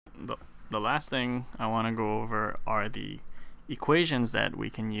the last thing I want to go over are the equations that we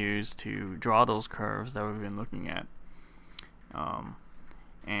can use to draw those curves that we've been looking at.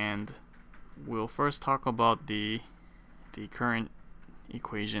 And we'll first talk about the current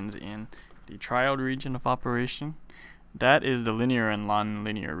equations in the triode region of operation. That is the linear and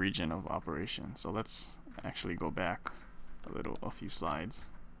non-linear region of operation. So let's actually go back a few slides.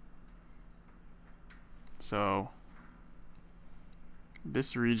 So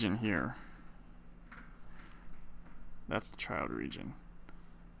this region here, that's the triode region.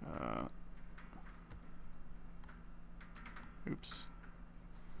 Oops.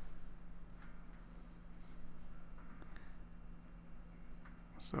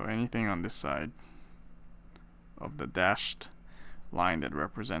 So anything on this side of the dashed line that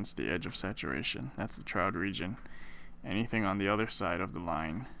represents the edge of saturation, that's the triode region. Anything on the other side of the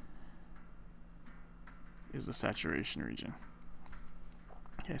line is the saturation region.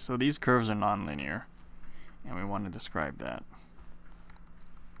 Okay, so these curves are nonlinear, and we want to describe that.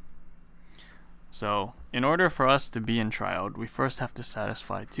 So in order for us to be in triode, we first have to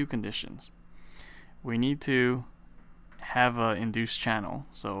satisfy two conditions. We need to have an induced channel,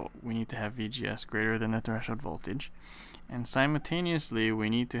 so we need to have VGS greater than the threshold voltage, and simultaneously we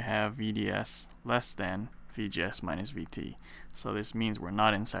need to have VDS less than VGS minus VT. So this means we're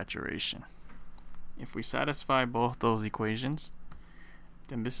not in saturation. If we satisfy both those equations,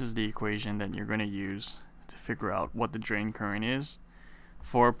 then this is the equation that you're going to use to figure out what the drain current is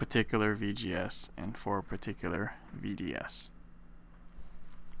for a particular VGS and for a particular VDS.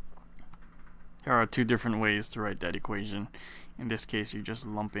 There are two different ways to write that equation. In this case, you're just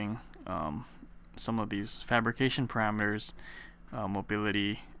lumping some of these fabrication parameters,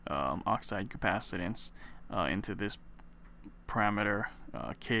 mobility, oxide capacitance, into this parameter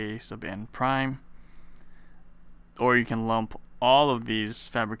K sub n prime. Or you can lump all of these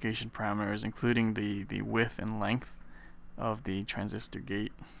fabrication parameters, including the width and length of the transistor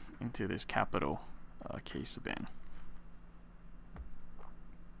gate, into this capital K sub n.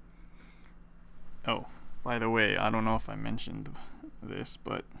 Oh, by the way, I don't know if I mentioned this,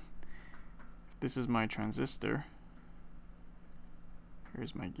 but this is my transistor.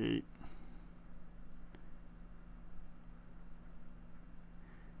 Here's my gate.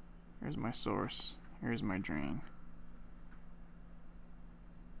 Here's my source. Here's my drain.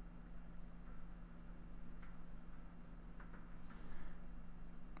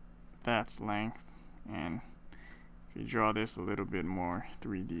 That's length, and if you draw this a little bit more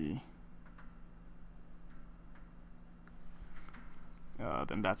 3D,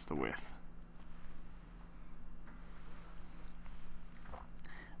 then that's the width.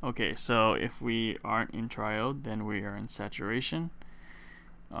 Okay, so if we aren't in triode, then we are in saturation.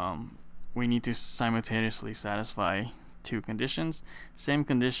 We need to simultaneously satisfy two conditions. Same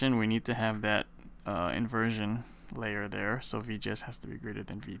condition, we need to have that inversion layer there, so VGS has to be greater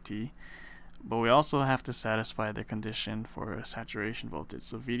than VT. But we also have to satisfy the condition for a saturation voltage.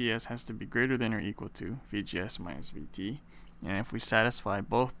 So VDS has to be greater than or equal to VGS minus VT. And if we satisfy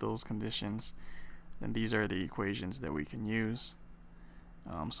both those conditions, then these are the equations that we can use.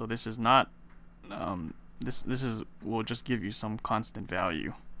 So this is not this is will just give you some constant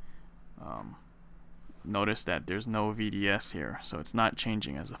value. Notice that there's no VDS here, so it's not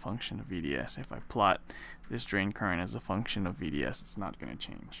changing as a function of VDS. If I plot this drain current as a function of VDS, it's not going to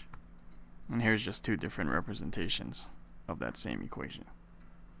change. And here's just two different representations of that same equation.